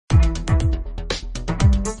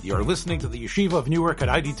You're listening to the Yeshiva of Newark at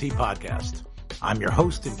IDT podcast. I'm your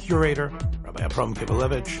host and curator, Rabbi Abram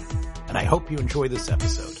Kibalevich, and I hope you enjoy this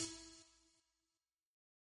episode.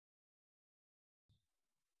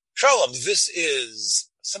 Shalom, this is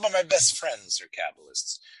some of my best friends are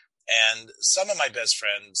Kabbalists, and some of my best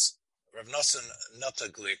friends, Rav Nosson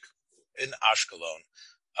Notaglik in Ashkelon,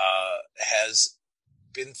 has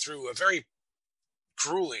been through a very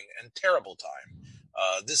grueling and terrible time.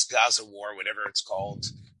 This Gaza war, whatever it's called,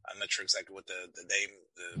 I'm not sure exactly what the name.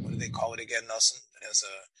 What do they call it again, Nosson? It has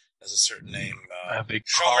a certain name. They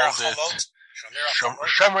called it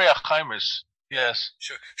Shomer HaChaimis. Yes.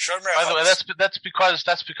 By the way, that's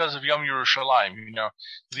because of Yom Yerushalayim. You know,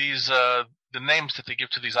 these the names that they give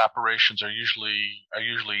to these operations are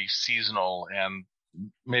usually seasonal and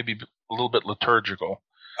maybe a little bit liturgical.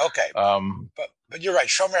 Okay, but you're right.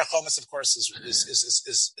 Shomer HaChaimis, of course,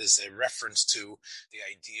 is a reference to the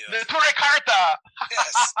idea. The Turei Karta.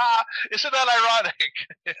 Yes. Isn't that ironic?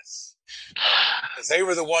 Yes. Because they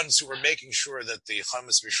were the ones who were making sure that the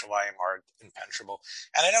Chametz B'Shalayim are impenetrable.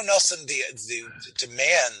 And I know, Nelson, the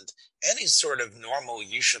demand any sort of normal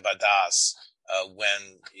Yishuv Adas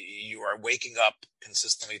when you are waking up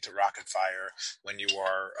consistently to rocket fire, when you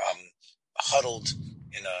are huddled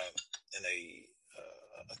in a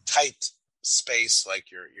tight space like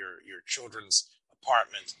your children's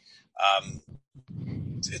apartment.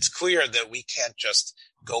 It's clear that we can't just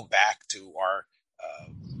go back to our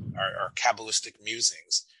Kabbalistic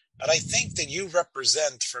musings. But I think that you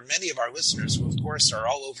represent, for many of our listeners, who of course are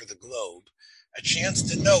all over the globe, a chance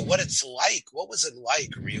to know what it's like. What was it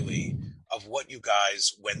like, really, of what you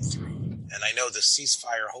guys went through? And I know the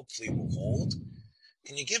ceasefire hopefully will hold.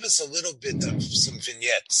 Can you give us a little bit of some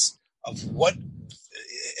vignettes of what?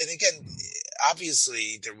 And again,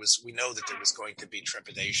 obviously we know that there was going to be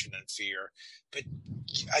trepidation and fear, but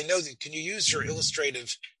I know that, can you use your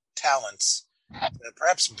illustrative talents to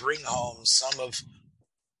perhaps bring home some of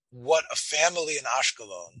what a family in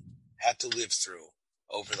Ashkelon had to live through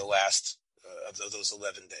over the last of those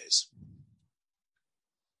 11 days?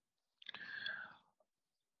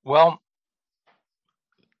 Well,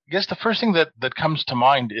 I guess the first thing that comes to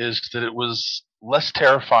mind is that it was less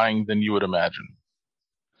terrifying than you would imagine.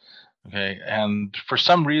 Okay, and for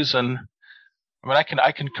some reason, I mean,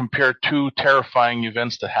 I can compare two terrifying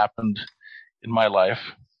events that happened in my life.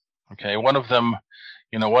 Okay, one of them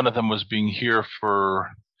was being here for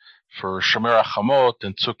Shomer HaChamot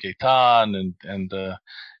and Tzuk Eitan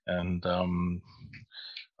and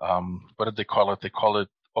what did they call it? They call it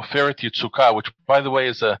Oferet Yitzukah, which, by the way,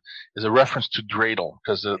 is a reference to dreidel,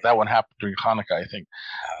 because that one happened during Hanukkah, I think.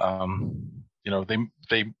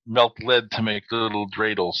 They melt lead to make little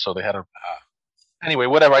dreidels, so they had anyway,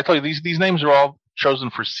 whatever. I told you these names are all chosen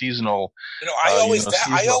for seasonal. I always thought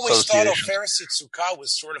Oferet Yitzukah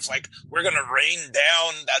was sort of like, we're going to rain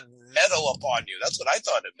down that metal upon you. That's what I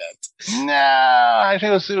thought it meant. Nah, I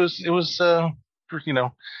think it was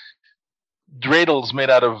dreidels made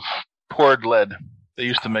out of poured lead. They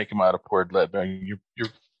used to make them out of poured lead.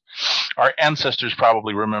 Our ancestors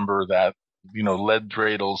probably remember that. Lead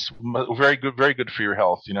dreidels, very good for your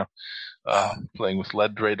health. Playing with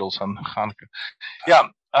lead dreidels on Hanukkah. Yeah.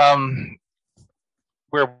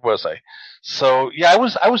 Where was I? So yeah, I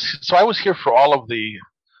was here for all of the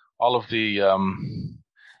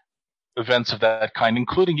events of that kind,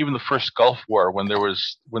 including even the first Gulf War, when there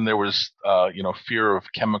was fear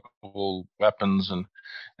of chemical weapons and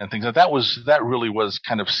things like that. That really was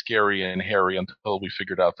kind of scary and hairy until we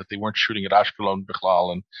figured out that they weren't shooting at Ashkelon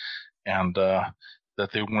Bichlal and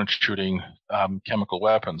that they weren't shooting chemical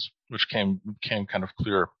weapons, which became kind of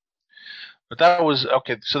clear. But that was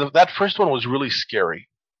okay. So that first one was really scary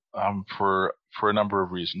for a number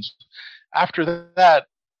of reasons. After that,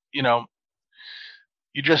 you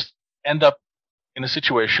just end up in a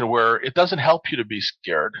situation where it doesn't help you to be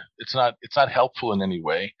scared. It's not helpful in any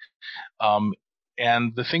way.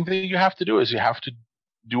 And the thing that you have to do is you have to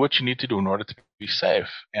do what you need to do in order to be safe.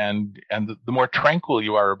 And the more tranquil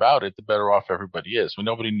you are about it, the better off everybody is. I mean,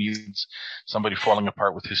 nobody needs somebody falling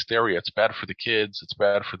apart with hysteria. It's bad for the kids. It's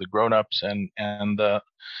bad for the grown-ups. And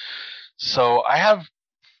so I have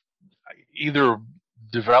either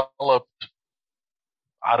developed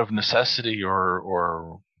out of necessity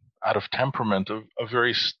or out of temperament a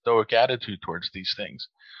very stoic attitude towards these things.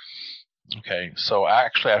 Okay, so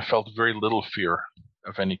actually I felt very little fear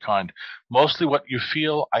of any kind. Mostly what you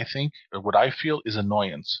feel, I think, or what I feel, is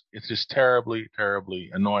annoyance. It is terribly, terribly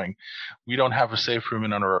annoying. We don't have a safe room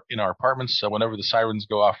in our apartments, so whenever the sirens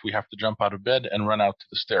go off, we have to jump out of bed and run out to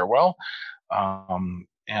the stairwell.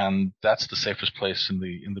 And that's the safest place in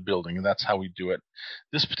the building, and that's how we do it.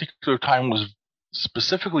 This particular time was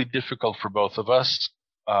specifically difficult for both of us.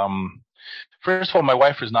 First of all, my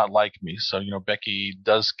wife is not like me, so Becky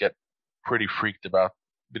does get pretty freaked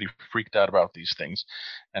out about these things,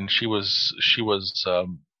 and she was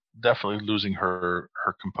definitely losing her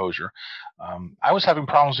composure. I was having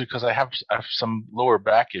problems because I have some lower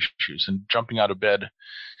back issues, and jumping out of bed,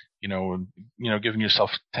 giving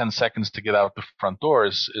yourself 10 seconds to get out the front door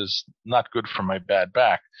is not good for my bad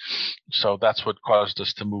back. So that's what caused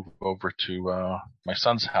us to move over to my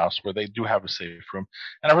son's house, where they do have a safe room,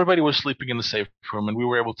 and everybody was sleeping in the safe room, and we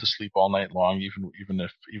were able to sleep all night long, even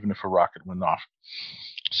if a rocket went off.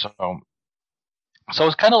 So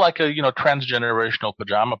it's kind of like a transgenerational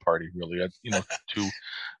pajama party, really. I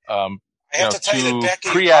have to tell you that Becky,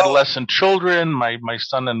 pre-adolescent children, my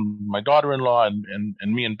son and my daughter-in-law,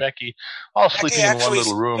 and me and Becky, all sleeping in one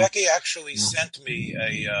little room. Becky actually sent me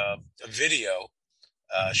a video.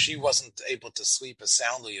 She wasn't able to sleep as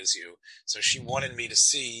soundly as you, so she wanted me to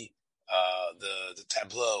see the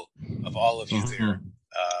tableau of all of you there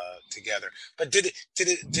together. But did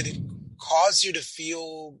it cause you to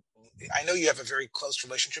feel? I know you have a very close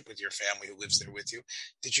relationship with your family who lives there with you.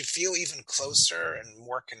 Did you feel even closer and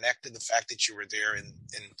more connected, the fact that you were there in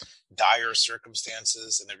dire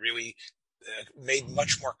circumstances, and it really made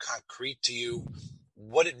much more concrete to you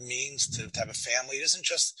what it means to have a family? It isn't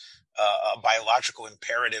just a biological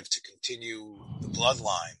imperative to continue the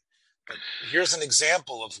bloodline, but here's an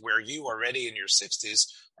example of where you already in your 60s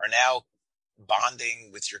are now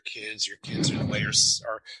bonding with your kids. Your kids in a way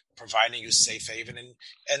are providing you safe haven,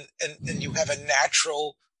 and you have a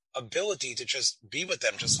natural ability to just be with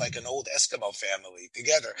them, just like an old Eskimo family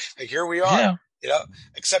together. Like here we are,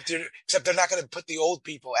 except they're not going to put the old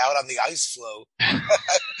people out on the ice floe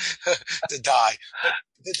to die.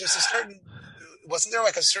 But there's wasn't there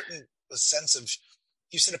like a sense of,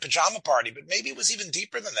 you said a pajama party, but maybe it was even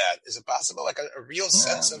deeper than that. Is it possible, like a real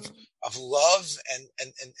sense of love and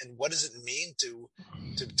what does it mean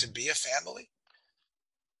to be a family?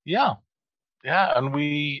 Yeah, and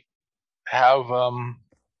we have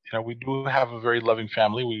we do have a very loving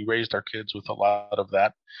family. We raised our kids with a lot of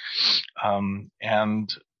that, and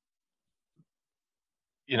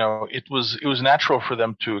it was natural for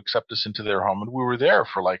them to accept us into their home, and we were there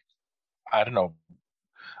for like, I don't know,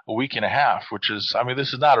 a week and a half, which is,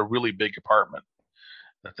 this is not a really big apartment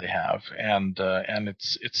that they have, and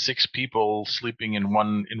it's 6 people sleeping in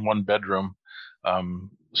one bedroom,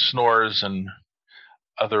 snores and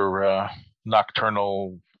other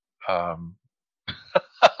nocturnal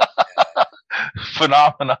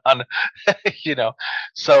phenomenon,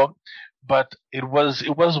 So, but it was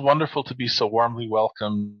wonderful to be so warmly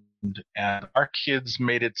welcomed, and our kids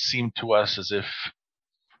made it seem to us as if,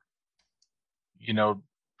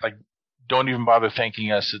 like, don't even bother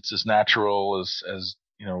thanking us. It's as natural as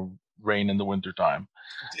rain in the wintertime.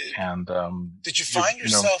 And did you find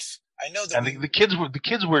yourself? I know that. And the kids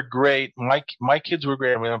were great. My kids were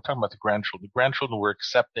great. I'm talking about the grandchildren. The grandchildren were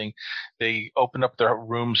accepting. They opened up their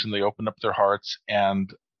rooms and they opened up their hearts.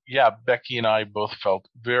 And yeah, Becky and I both felt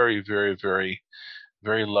very, very, very,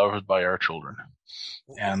 very loved by our children.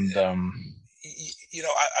 And I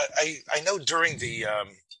know during the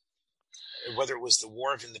whether it was the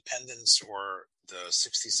War of Independence or the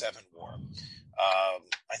 '67 war,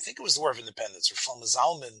 I think it was the War of Independence, where Shlomo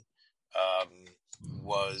Zalman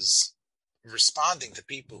was responding to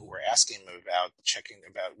people who were asking him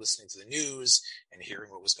about listening to the news and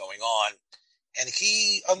hearing what was going on. And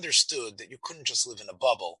he understood that you couldn't just live in a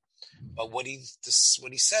bubble. But what he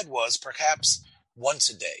said was, perhaps once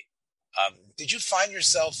a day. Did you find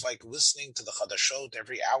yourself like listening to the Chadashot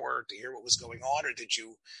every hour to hear what was going on, or did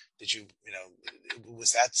you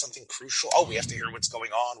was that something crucial? Oh, we have to hear what's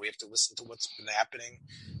going on. We have to listen to what's been happening.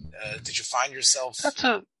 Did you find yourself?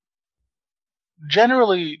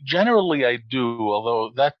 Generally I do,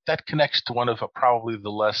 although that connects to one of probably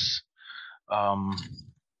the less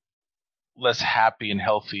happy and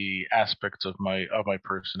healthy aspects of my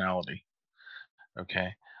personality.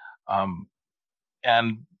 Okay.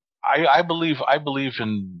 And I believe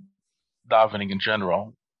in davening in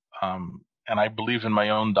general, and I believe in my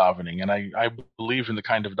own davening, and I believe in the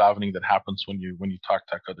kind of davening that happens when you talk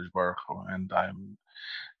to HaKadosh Baruch Hu, and I'm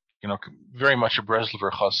very much a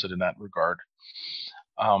Breslover chassid in that regard,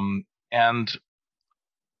 and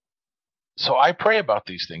so I pray about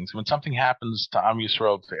these things. When something happens to Am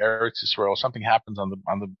Yisrael, to Eretz Yisrael, something happens on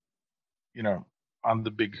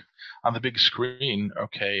the big screen.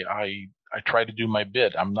 Okay, I try to do my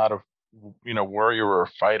bit. I'm not a warrior or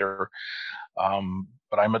a fighter,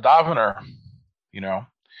 but I'm a davener.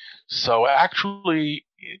 So actually,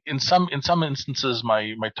 in some instances,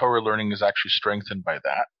 my Torah learning is actually strengthened by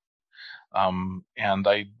that. And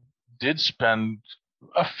I did spend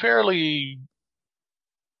a fairly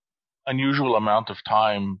unusual amount of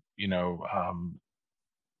time,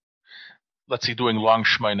 let's say doing long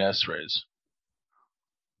Shemoneh Esrei,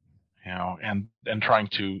 and trying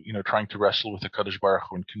to wrestle with the Kadosh Baruch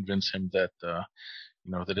Hu and convince him that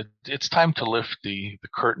that it's time to lift the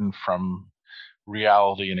curtain from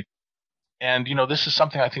reality. And this is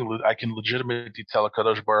something I think I can legitimately tell a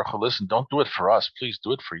Kadosh Baruch Hu, listen, don't do it for us, please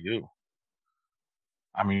do it for you.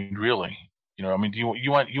 I mean, really, do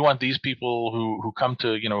you want these people who come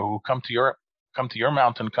to your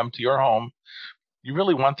mountain, come to your home? You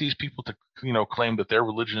really want these people to claim that their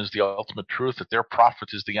religion is the ultimate truth, that their prophet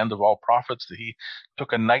is the end of all prophets, that he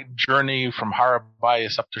took a night journey from Har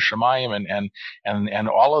HaBayis up to Shemayim, and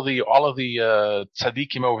all of the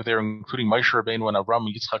tzaddikim over there, including Moshe Rabbeinu and Avram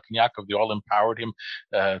and Yitzchak and Yaakov, they all empowered him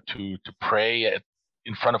to pray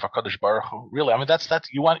in front of HaKadosh Baruch Hu. Really, I mean, that's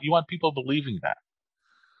you want people believing that.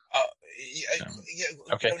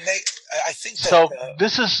 Okay. I think that, so.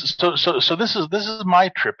 This is my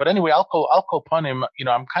trip. But anyway, I'll call upon him.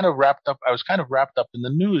 I'm kind of wrapped up. I was kind of wrapped up in the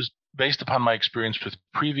news based upon my experience with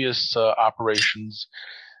previous operations.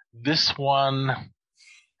 This one,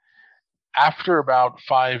 after about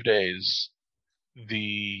 5 days,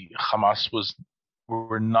 the Hamas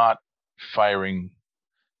were not firing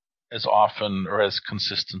as often or as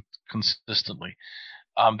consistently.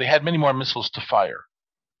 They had many more missiles to fire.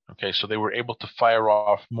 Okay, so they were able to fire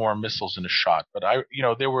off more missiles in a shot, but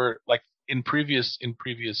they were like in previous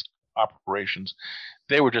operations,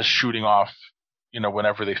 they were just shooting off,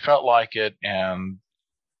 whenever they felt like it. And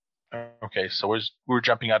okay, so we were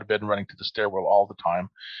jumping out of bed and running to the stairwell all the time,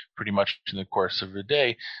 pretty much in the course of the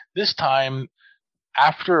day. This time,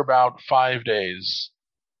 after about 5 days,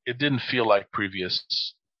 it didn't feel like previous.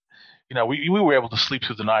 We were able to sleep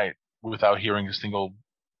through the night without hearing a single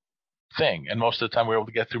thing, and most of the time we were able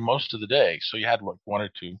to get through most of the day. So you had like 1 or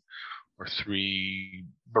 2 or 3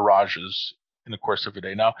 barrages in the course of a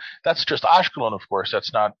day. Now that's just Ashkelon, of course.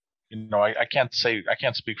 That's not, I can't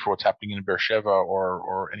speak for what's happening in Beersheba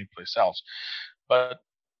or any place else. But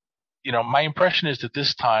my impression is that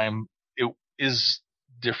this time it is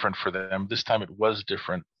different for them. This time it was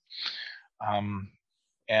different.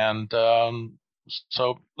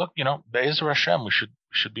 So look, Be'ezer Hashem, we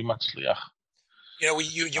should be matzliach.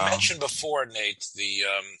 You mentioned before, Nate, the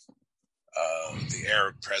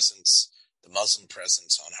Arab presence, the Muslim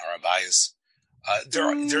presence on Har HaBayis.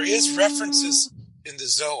 There is references in the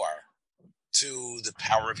Zohar to the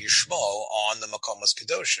power of Yishmael on the Makomos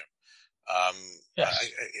Kedoshim. Yes.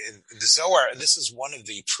 In the Zohar, and this is one of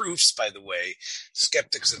the proofs, by the way,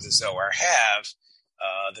 skeptics of the Zohar have,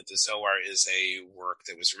 that the Zohar is a work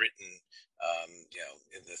that was written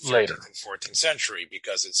in the 13th later and 14th century,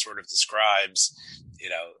 because it sort of describes,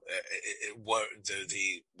 what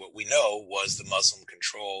we know was the Muslim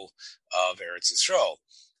control of Eretz Yisrael.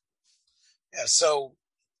 Yeah. So,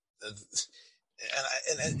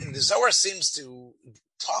 and the Zohar seems to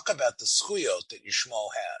talk about the zchuyot that Yishmael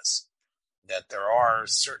has, that there are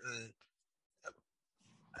certain,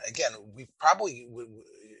 again, we probably,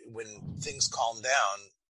 when things calm down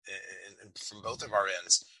and from both of our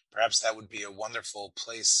ends, perhaps that would be a wonderful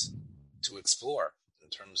place to explore in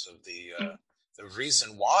terms of the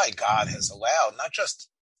reason why God has allowed, not just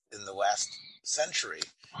in the last century,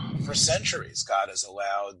 for centuries, God has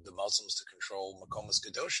allowed the Muslims to control Makomos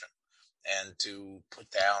Kedoshim and to put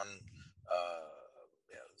down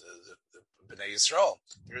the Bnei Yisrael.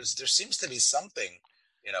 There seems to be something,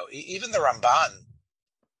 even the Ramban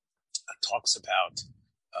talks about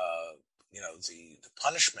the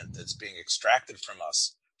punishment that's being extracted from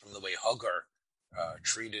us, from the way Hagar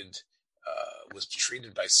was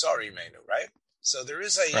treated by Sari Menu, right? So there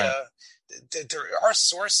is there are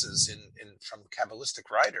sources from Kabbalistic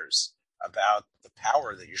writers about the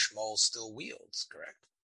power that Yishmael still wields, correct?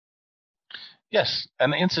 Yes,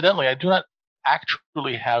 and incidentally, I do not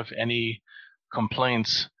actually have any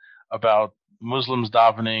complaints about Muslims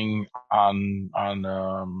davening on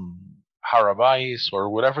Har HaBayis or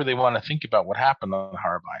whatever they want to think about what happened on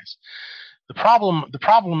Har HaBayis. The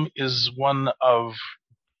problem is one of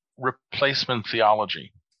replacement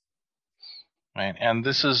theology, right? And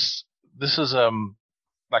this is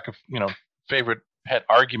like a favorite pet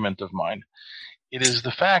argument of mine. It is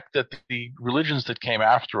the fact that the religions that came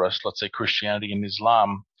after us, let's say Christianity and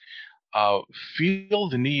Islam, feel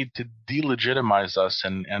the need to delegitimize us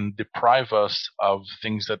and deprive us of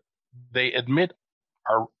things that they admit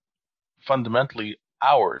are fundamentally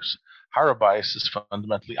ours. Har HaBayis is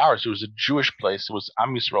fundamentally ours. It was a Jewish place. It was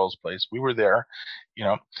Am Yisrael's place. We were there,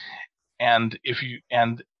 and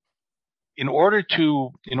in order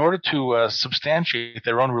to substantiate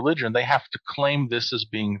their own religion, they have to claim this as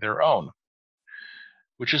being their own,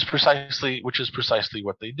 which is precisely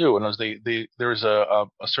what they do. And as there is a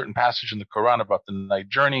certain passage in the Quran about the night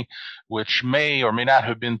journey, which may or may not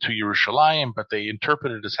have been to Yerushalayim, but they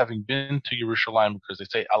interpret it as having been to Yerushalayim because they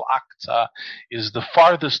say Al-Aqsa is the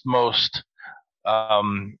farthest most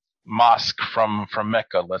mosque from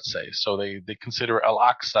Mecca, let's say. So they consider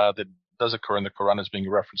Al-Aqsa, that does occur in the Quran, as being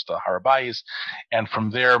a reference to Har HaBayis, and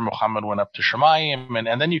from there Muhammad went up to Shemayim,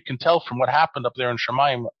 and then you can tell from what happened up there in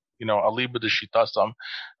Shemayim, Aliba de Shitasam,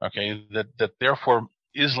 okay, that therefore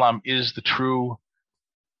Islam is the true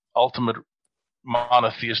ultimate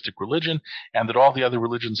monotheistic religion, and that all the other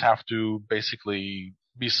religions have to basically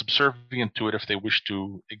be subservient to it if they wish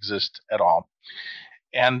to exist at all.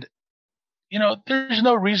 And there's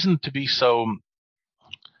no reason to be so.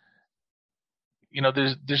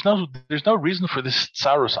 There's no reason for this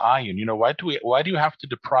tsarus ayin. Why do you have to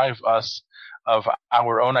deprive us of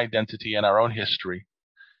our own identity and our own history?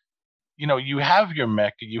 You have your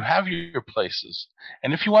Mecca, you have your places,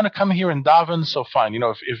 and if you want to come here and daven, so fine.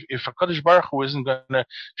 If HaKadosh Baruch Hu isn't going to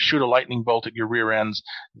shoot a lightning bolt at your rear ends,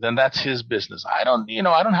 then that's his business. I don't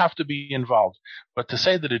have to be involved. But to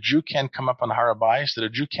say that a Jew can't come up on Har HaBayis, that a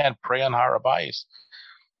Jew can't pray on Har HaBayis,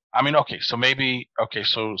 so maybe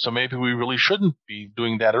we really shouldn't be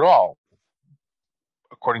doing that at all,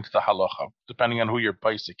 according to the halacha, depending on who your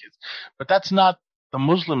paisik is. But that's not the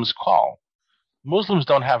Muslims' call. Muslims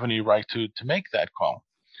don't have any right to make that call.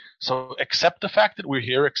 So accept the fact that we're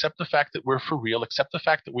here, accept the fact that we're for real, accept the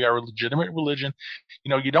fact that we are a legitimate religion.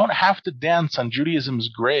 You don't have to dance on Judaism's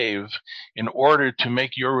grave in order to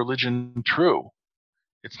make your religion true.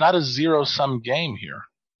 It's not a zero-sum game here,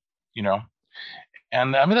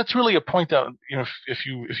 And that's really a point that, if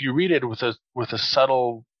you read it with a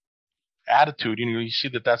subtle attitude, you see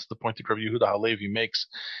that that's the point that Rabbi Yehuda Halevi makes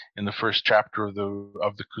in the first chapter of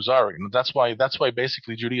the Kuzari. And that's why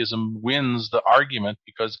basically Judaism wins the argument,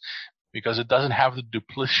 because it doesn't have the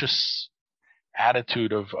duplicitous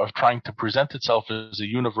attitude of trying to present itself as a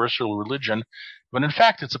universal religion, when in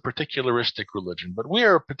fact it's a particularistic religion. But we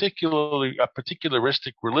are a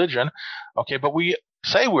particularistic religion, okay, but we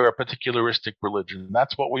say we're a particularistic religion.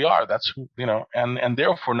 That's what we are. That's who, and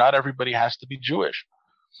therefore not everybody has to be Jewish.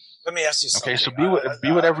 Let me ask you something. Okay, so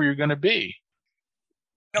be whatever you're going to be.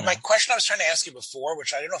 My question I was trying to ask you before,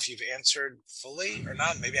 which I don't know if you've answered fully or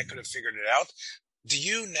not, maybe I could have figured it out. Do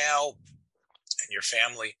you now, and your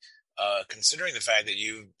family, considering the fact that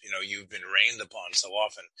you've been rained upon so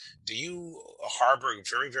often, do you harbor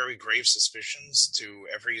very, very grave suspicions to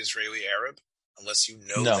every Israeli Arab, unless you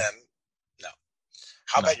know them? No.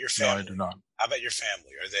 How about your family? No, I do not. How about your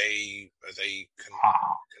family? Are they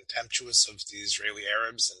contemptuous of the Israeli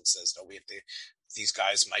Arabs and says, no, these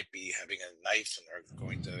guys might be having a knife and are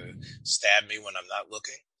going to stab me when I'm not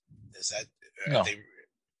looking? Is that no?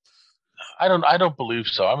 I don't believe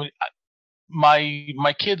so.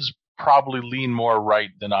 My kids probably lean more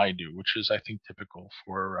right than I do, which is, I think, typical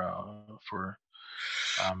for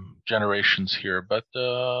generations here. But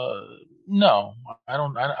no, I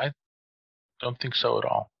don't think so at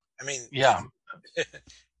all. Yeah.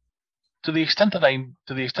 To the extent that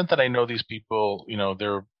I know these people,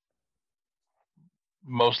 they're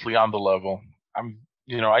mostly on the level.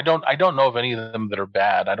 I don't know of any of them that are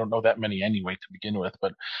bad. I don't know that many anyway to begin with.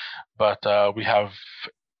 But we have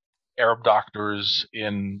Arab doctors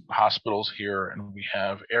in hospitals here, and we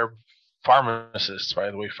have Arab pharmacists.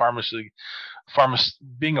 By the way,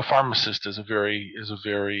 being a pharmacist is a very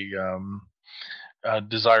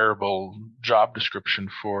desirable job description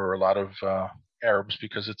for a lot of Arabs,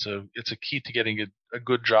 because it's a key to getting a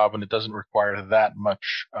good job, and it doesn't require that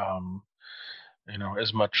much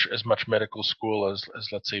as much medical school as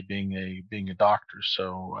let's say being a doctor.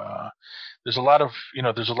 So there's a lot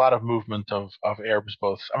of movement of Arabs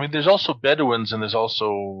both. There's also Bedouins, and there's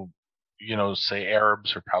also say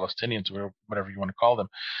Arabs or Palestinians, or whatever you want to call them.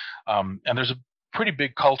 And there's a pretty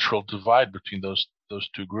big cultural divide between those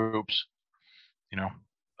two groups.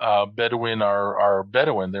 Bedouin are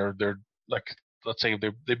Bedouin. They're like, let's say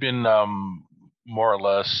they've been more or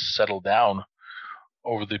less settled down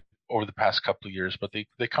over the past couple of years, but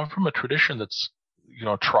they come from a tradition that's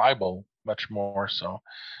tribal, much more so,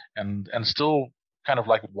 and still kind of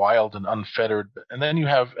like wild and unfettered. And then you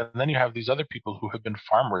have these other people who have been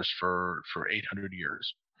farmers for 800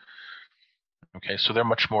 years. Okay, so they're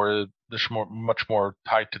much more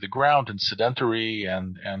tied to the ground and sedentary,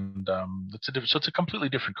 and it's a completely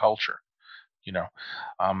different culture.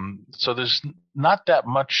 So there's not that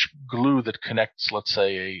much glue that connects, let's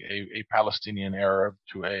say, a Palestinian Arab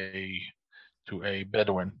to a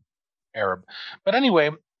Bedouin. Arab. But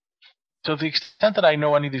anyway, to the extent that I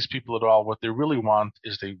know any of these people at all, what they really want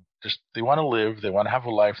is they want to live, they want to have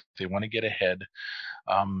a life, they want to get ahead.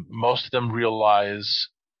 Most of them realize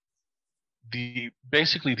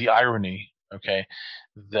basically the irony, okay,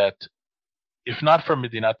 that if not for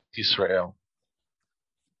Medinat Israel,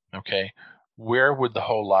 okay, where would the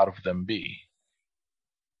whole lot of them be?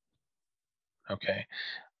 Okay,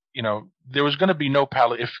 there was going to be no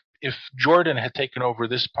if Jordan had taken over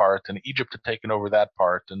this part and Egypt had taken over that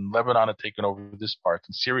part and Lebanon had taken over this part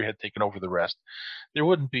and Syria had taken over the rest, there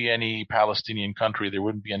wouldn't be any Palestinian country. There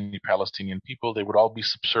wouldn't be any Palestinian people. They would all be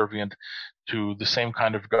subservient to the same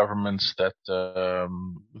kind of governments that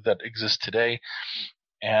exist today.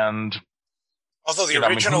 And although the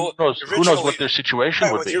original, who knows what their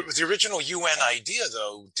situation would be? The original UN idea,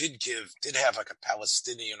 though, did have like a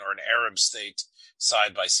Palestinian or an Arab state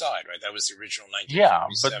side by side, right? That was the original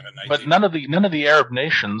 1947 idea. But none of the Arab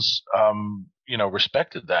nations,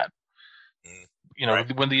 respected that.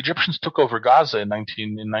 Right. When the Egyptians took over Gaza in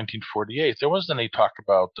 1948, there wasn't any talk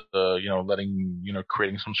about,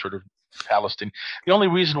 creating some sort of Palestine. The only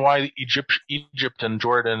reason why Egypt and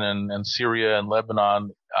Jordan and Syria and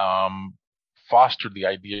Lebanon fostered the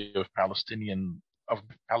idea of Palestinian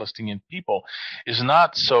people is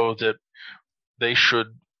not so that they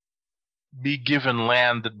should be given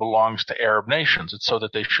land that belongs to Arab nations. It's so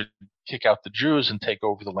that they should kick out the Jews and take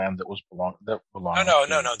over the land that belonged No.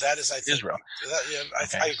 That is, I think, Israel.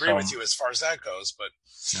 I agree with you as far as that goes, but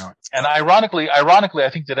and ironically, I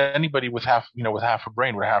think that anybody with half a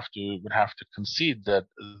brain would have to concede that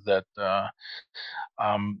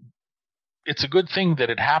it's a good thing that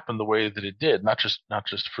it happened the way that it did, not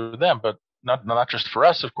just for them, but not just for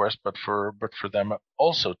us, of course, but for them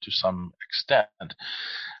also to some extent.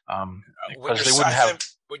 Because they wouldn't have.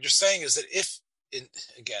 What you're saying is that if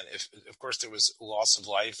of course there was loss of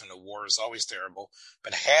life and a war is always terrible,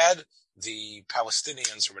 but had the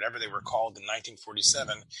Palestinians or whatever they were called in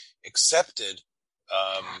 1947 accepted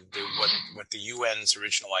what the UN's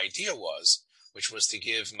original idea was, which was to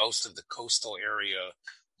give most of the coastal area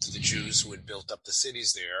to the Jews who had built up the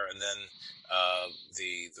cities there, and then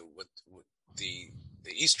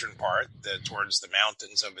the eastern part, towards the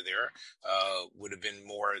mountains over there, would have been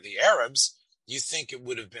more the Arabs. You think it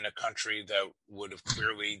would have been a country that would have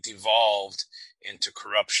clearly devolved into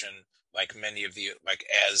corruption, like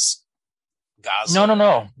as Gaza?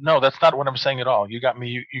 No. That's not what I'm saying at all. You got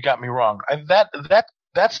me wrong.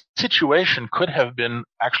 That situation could have been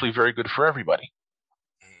actually very good for everybody,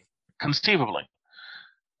 conceivably.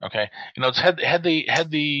 Okay, had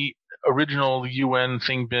the original UN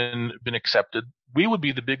thing been accepted, we would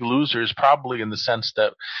be the big losers, probably in the sense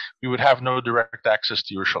that we would have no direct access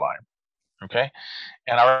to Yerushalayim. Okay,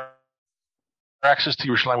 and our access to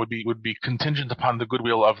Yerushalayim would be contingent upon the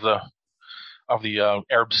goodwill of the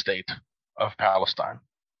Arab state of Palestine,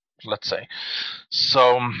 let's say.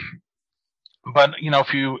 So, but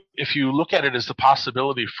if you look at it as the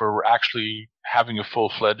possibility for actually having a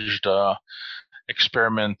full-fledged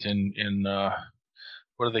experiment in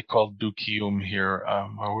what are they called, Dukiyum here?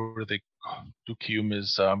 Or what are they? Dukiyum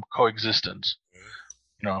is coexistence.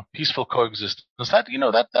 Peaceful coexistence. That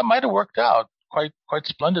might have worked out quite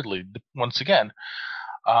splendidly once again.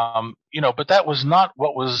 But that was not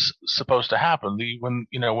what was supposed to happen. When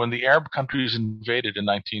the Arab countries invaded in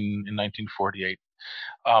 1948,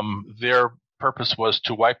 their purpose was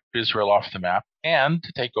to wipe Israel off the map and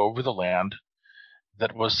to take over the land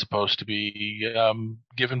that was supposed to be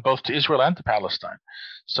given both to Israel and to Palestine.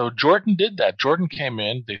 So Jordan did that. Jordan came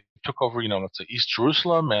in. They took over, let's say, East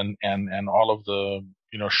Jerusalem and all of the,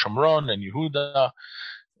 Shomron and Yehuda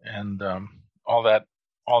and all that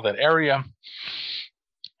area.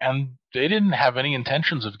 And they didn't have any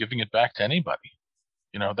intentions of giving it back to anybody.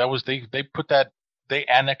 That was they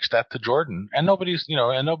annexed that to Jordan, and nobody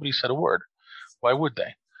said a word. Why would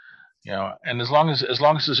they? And as long as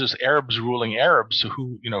it's just Arabs ruling Arabs,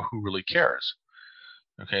 who really cares?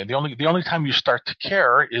 Okay, the only time you start to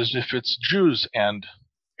care is if it's Jews and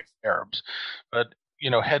Arabs. But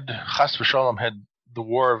had Chas v'Shalom, had the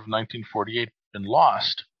war of 1948 been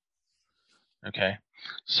lost, okay,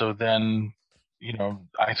 so then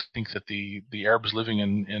I think that the Arabs living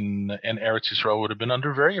in Eretz Yisrael would have been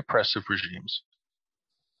under very oppressive regimes.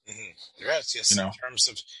 Mm-hmm. Yes. In terms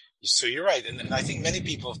of, so you're right, and I think many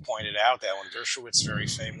people have pointed out that when Dershowitz very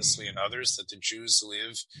famously and others that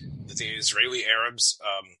that the Israeli Arabs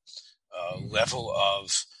level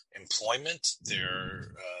of employment, the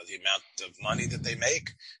amount of money that they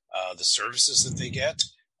make, the services that they get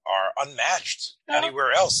are unmatched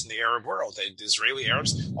anywhere else in the Arab world. The Israeli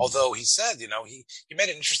Arabs, although he said, he made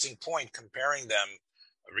an interesting point comparing them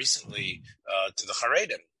recently to the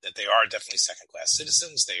Haredim, that they are definitely second-class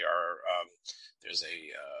citizens. They are there's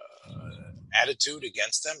a attitude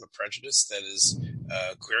against them, a prejudice that is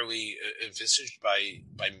clearly envisaged by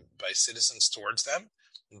citizens towards them.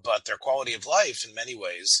 But their quality of life, in many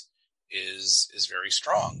ways, is very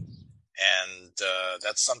strong, and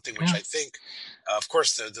that's something which I think, of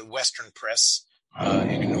course, the Western press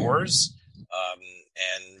ignores.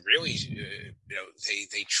 And really,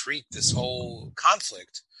 they treat this whole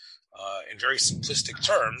conflict in very simplistic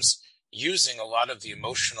terms, using a lot of the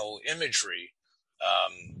emotional imagery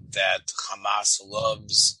that Hamas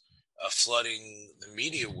loves flooding the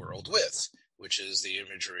media world with, which is the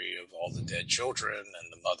imagery of all the dead children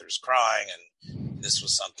and the mothers crying. And this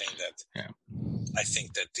was something that I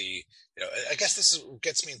think that I guess this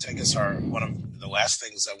gets me into, one of the last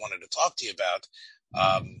things I wanted to talk to you about.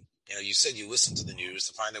 You said you listen to the news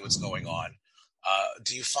to find out what's going on.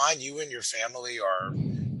 Do you find you and your family are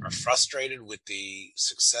frustrated with the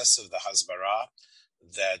success of the Hasbara?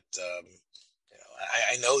 That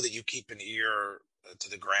I know that you keep an ear to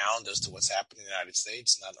the ground as to what's happening in the United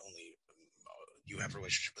States. Not only you have a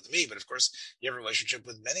relationship with me, but of course you have a relationship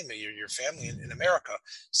with many of your family in America.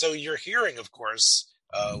 So you're hearing, of course,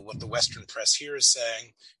 what the Western press here is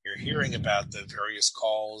saying. You're hearing about the various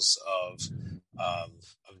calls of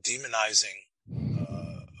demonizing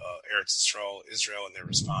Eretz Israel and their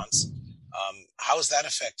response. How is that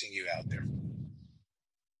affecting you out there?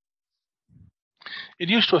 It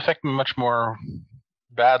used to affect me much more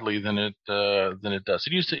badly than it does.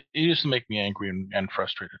 It used to make me angry and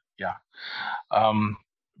frustrated. Yeah,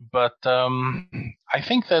 but I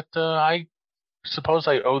think that I suppose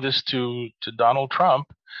I owe this to Donald Trump.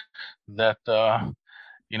 That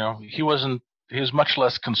he was much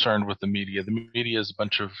less concerned with the media. The media is a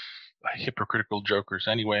bunch of hypocritical jokers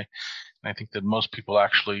anyway. And I think that most people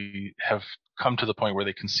actually have come to the point where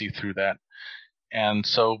they can see through that. And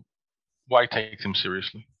so why take them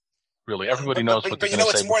seriously? Really, everybody knows what they're going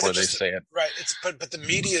to say before they say it. Right. But the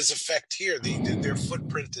media's effect here, their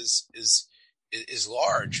footprint is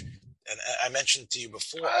large. And I mentioned to you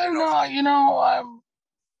before. I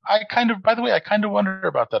kind of wonder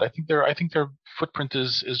about that. I think their footprint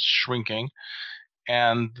is shrinking,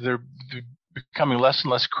 and they're becoming less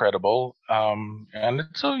and less credible. And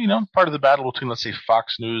it's part of the battle between, let's say,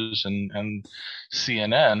 Fox News and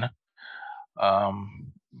CNN.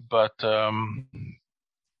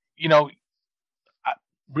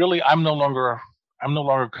 Really, I'm no longer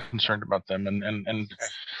concerned about them, and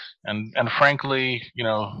frankly,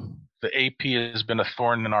 the AP has been a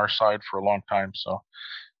thorn in our side for a long time. So,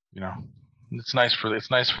 it's nice for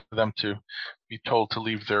them to be told to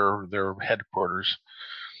leave their headquarters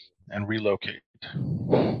and relocate.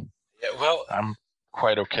 Yeah, well, I'm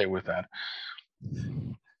quite okay with that.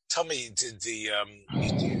 Tell me, did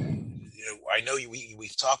I know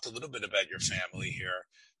we've talked a little bit about your family here.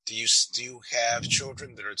 Do you have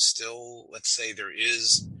children that are still, let's say there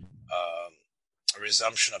is a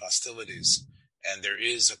resumption of hostilities and there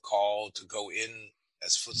is a call to go in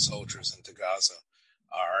as foot soldiers into Gaza?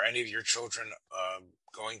 Are any of your children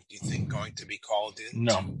going to be called in?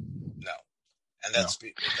 No. And that's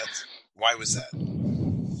why was that?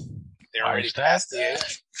 They're already past the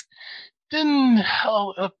age?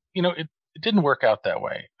 It didn't work out that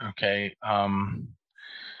way. Okay.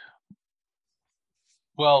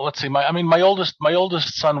 Well, let's see. My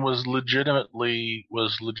oldest son was legitimately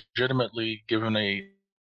given an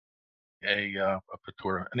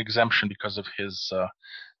exemption because of his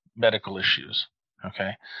medical issues.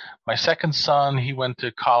 Okay. My second son, he went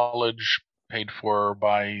to college paid for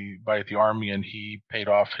by the Army, and he paid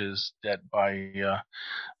off his debt by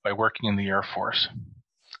working in the Air Force.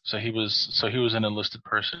 So he was an enlisted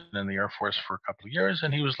person in the Air Force for a couple of years,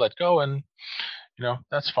 and he was let go, and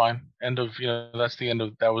that's fine. That was the end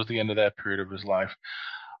of that period of his life.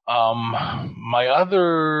 My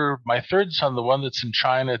third son, the one that's in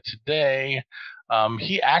China today,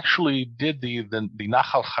 he actually did the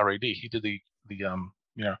Nachal Haredi. He did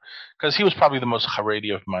because he was probably the most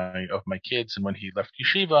Haredi of my kids, and when he left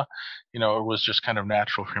yeshiva, it was just kind of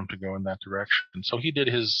natural for him to go in that direction. So he did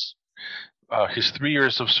his 3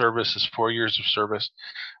 years of service, his 4 years of service,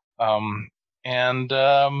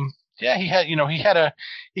 he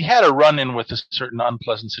had a run-in with a certain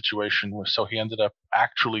unpleasant situation, so he ended up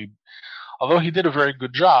actually, although he did a very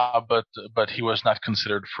good job, but he was not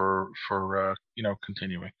considered for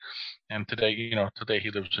continuing. And today he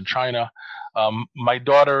lives in China. My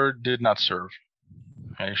daughter did not serve.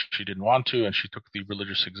 Okay? She didn't want to, and she took the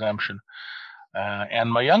religious exemption.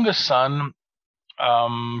 And my youngest son,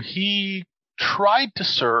 he tried to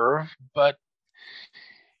serve, but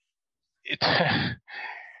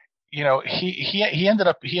he ended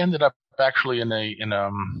up actually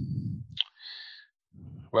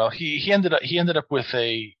he ended up with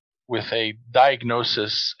a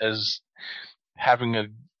diagnosis as having a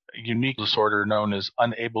unique disorder known as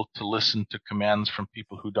unable to listen to commands from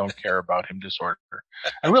people who don't care about him disorder.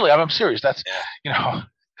 And really, I'm serious. That's,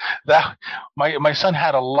 that my son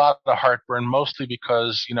had a lot of heartburn, mostly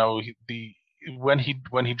because, when he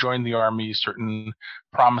joined the Army, certain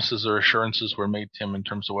promises or assurances were made to him in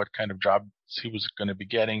terms of what kind of jobs he was going to be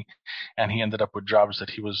getting, and he ended up with jobs that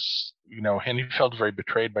he was, and he felt very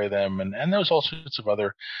betrayed by them, and there was all sorts of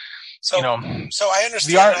other. So I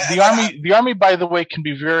understand the army, by the way, can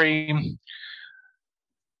be very,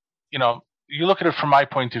 you look at it from my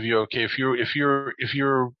point of view. Okay, if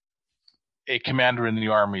you're a commander in the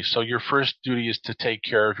Army, so your first duty is to take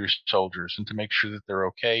care of your soldiers and to make sure that they're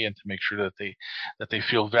okay and to make sure that they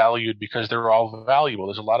feel valued, because they're all valuable.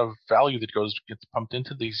 There's a lot of value that gets pumped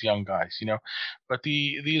into these young guys, But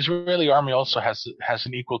the Israeli Army also has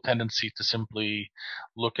an equal tendency to simply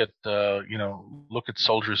look at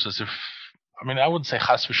soldiers as if, I wouldn't say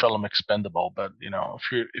chas v'shalom expendable, but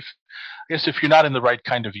if you're not in the right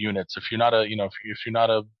kind of units, if you're not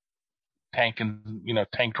a tank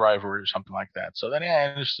driver or something like that. So then,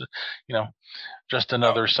 just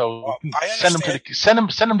another. Send them to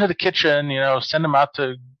the kitchen. Send them out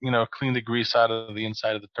to clean the grease out of the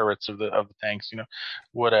inside of the turrets of the tanks.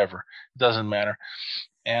 Whatever, it doesn't matter.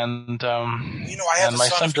 And I have and my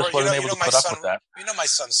son just wasn't able to put up with that. My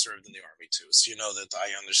son served in the Army too, so that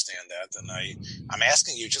I understand that, and I'm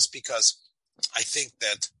asking you just because I think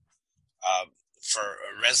that for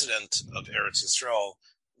a resident of Eretz Yisrael,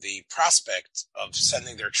 the prospect of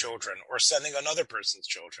sending their children or sending another person's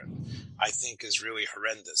children, I think, is really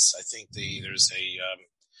horrendous. I think there's the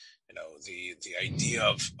idea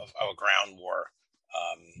of a ground war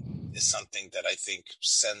is something that I think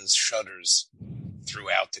sends shudders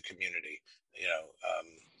throughout the community.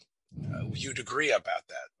 You'd agree about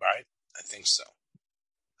that, right? I think so.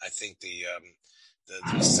 I think the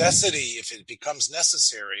necessity, if it becomes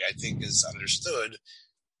necessary, I think is understood,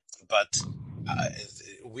 but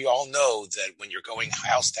we all know that when you're going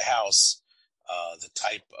house to house, the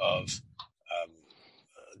type of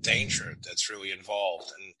danger that's really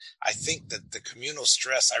involved. And I think that the communal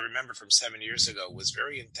stress, I remember from 7 years ago, was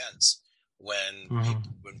very intense when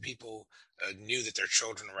people knew that their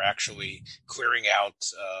children were actually clearing out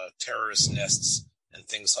terrorist nests and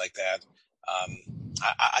things like that.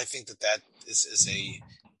 I think that is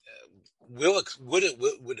would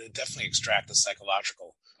definitely extract a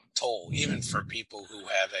psychological toll, even for people who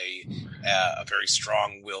have a very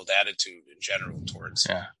strong-willed attitude in general towards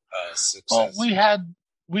success. Well,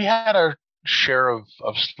 we had our share of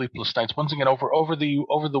sleepless nights. Once again, over the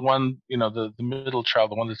one, the middle child,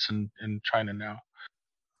 the one that's in China now.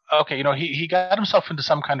 Okay, he got himself into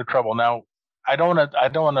some kind of trouble. Now, I don't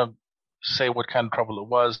want to say what kind of trouble it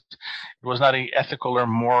was. It was not ethical or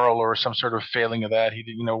moral or some sort of failing of that. He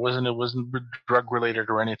did, it wasn't drug related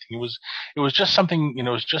or anything. It was just something,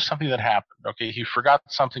 that happened. Okay. He forgot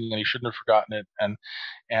something and he shouldn't have forgotten it.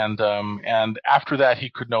 And after that,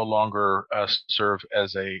 he could no longer serve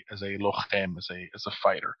as a lochem, as a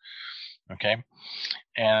fighter. Okay.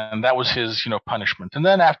 And that was his, punishment. And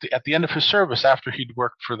then at the end of his service, after he'd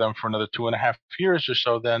worked for them for another 2.5 years or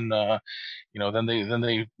so, then they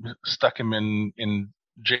stuck him in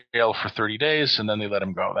jail for 30 days and then they let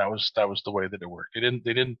him go. That was the way that it worked. They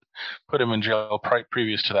didn't put him in jail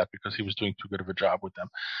previous to that because he was doing too good of a job with them.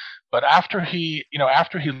 But after he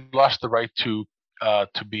lost the right to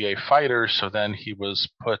be a fighter, so then he was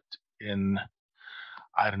put in,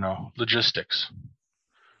 logistics.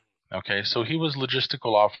 Okay, so he was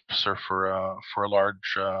logistical officer for a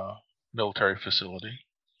large military facility.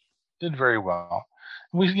 Did very well.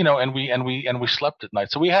 We slept at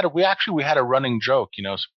night. So we had a running joke,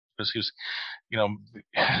 because he was,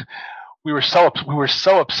 we were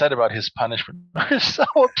so upset about his punishment. We were so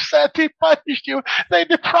upset they punished you. They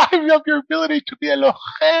deprived you of your ability to be a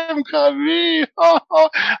lochem kavi.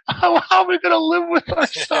 How are we going to live with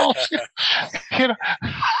ourselves?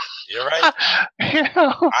 You're right.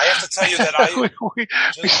 I have to tell you that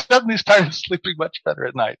we suddenly started sleeping much better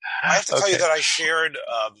at night. I have to tell you that I shared.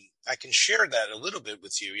 I can share that a little bit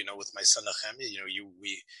with you. With my son Nehemiah.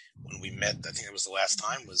 When we met, I think it was the last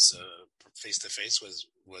time, was face to face. Was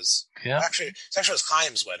actually it was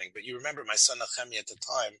Chaim's wedding. But you remember my son Nehemiah at the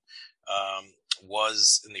time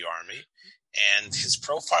was in the Army. And his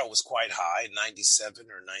profile was quite high,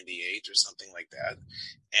 97 or 98 or something like that.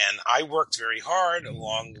 And I worked very hard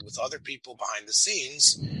along with other people behind the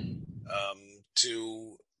scenes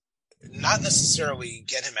to not necessarily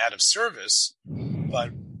get him out of service,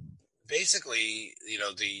 but basically,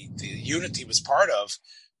 the unit he was part of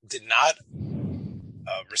did not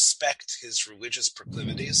respect his religious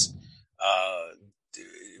proclivities,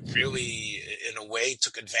 really, in a way,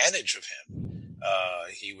 took advantage of him.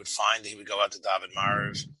 He would find that he would go out to David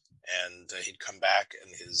Mariv, and he'd come back,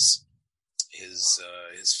 and his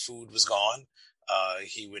food was gone.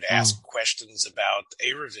 He would ask questions about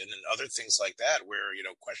Eruvin and other things like that, where,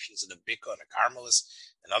 questions in a Bika and a Carmelis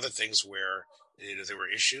and other things where, there were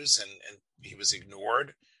issues, and he was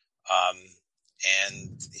ignored.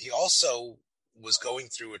 And he also was going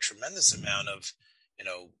through a tremendous amount of,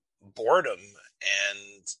 boredom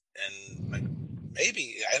and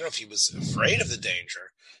maybe, I don't know if he was afraid of the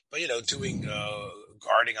danger, but, doing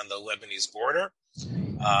guarding on the Lebanese border.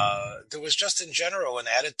 There was just in general an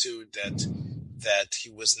attitude that he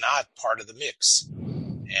was not part of the mix,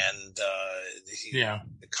 and the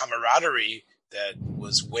camaraderie that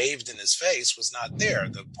was waved in his face was not there.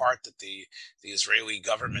 The part that the Israeli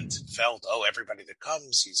government felt, everybody that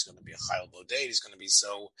comes, he's going to be a Chayil Boded, he's going to be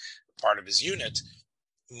so part of his unit.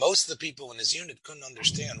 Most of the people in his unit couldn't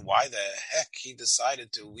understand why the heck he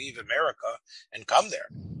decided to leave America and come there.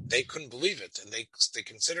 They couldn't believe it, and they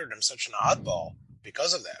considered him such an oddball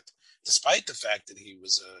because of that, despite the fact that he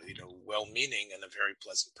was a well-meaning and a very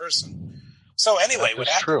pleasant person. So anyway, what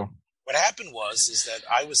happened was that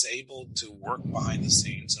I was able to work behind the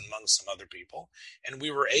scenes among some other people, and we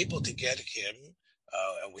were able to get him.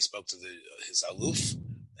 And we spoke to his aluf,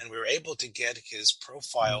 and we were able to get his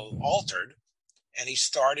profile altered. And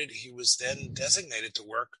he was then designated to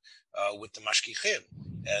work with the mashgichim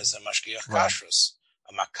as a mashgiach kashrus,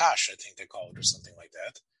 a makash, I think they call it, or something like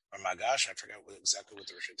that. Or Magash, I forgot exactly what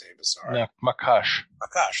the Rosh Tevis are. Yeah, Makash.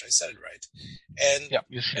 Makash, I said it right. And yeah,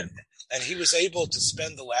 you said. And he was able to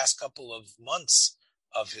spend the last couple of months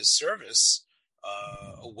of his service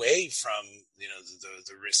away from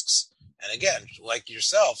the risks. And again, like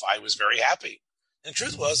yourself, I was very happy. And the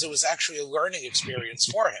truth was, it was actually a learning experience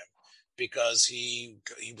for him, because he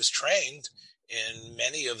was trained in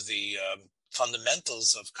many of the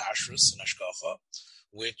fundamentals of kashrus and hashgacha,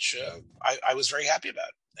 which I was very happy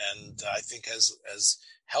about, and I think has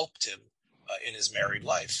helped him in his married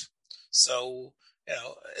life. So,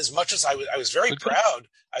 as much as I was very proud,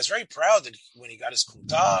 that when he got his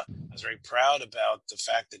kumta, I was very proud about the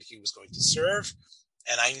fact that he was going to serve,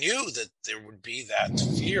 and I knew that there would be that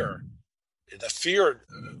fear. The fear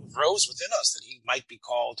rose within us that he might be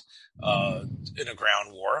called in a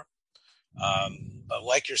ground war. But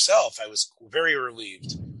like yourself, I was very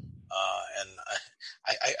relieved. And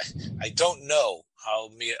I don't know how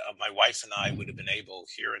my wife and I would have been able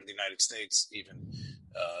here in the United States even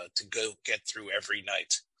to go get through every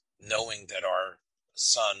night, knowing that our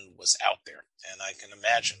son was out there. And I can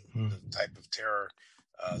imagine the type of terror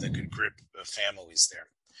that could grip families there.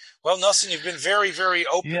 Well, Nelson, you've been very, very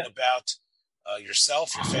open about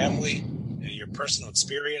yourself, your family, and your personal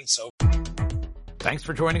experience. So, thanks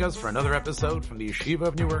for joining us for another episode from the Yeshiva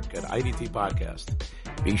of Newark at IDT Podcast.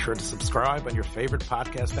 Be sure to subscribe on your favorite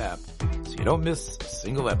podcast app so you don't miss a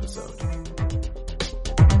single episode.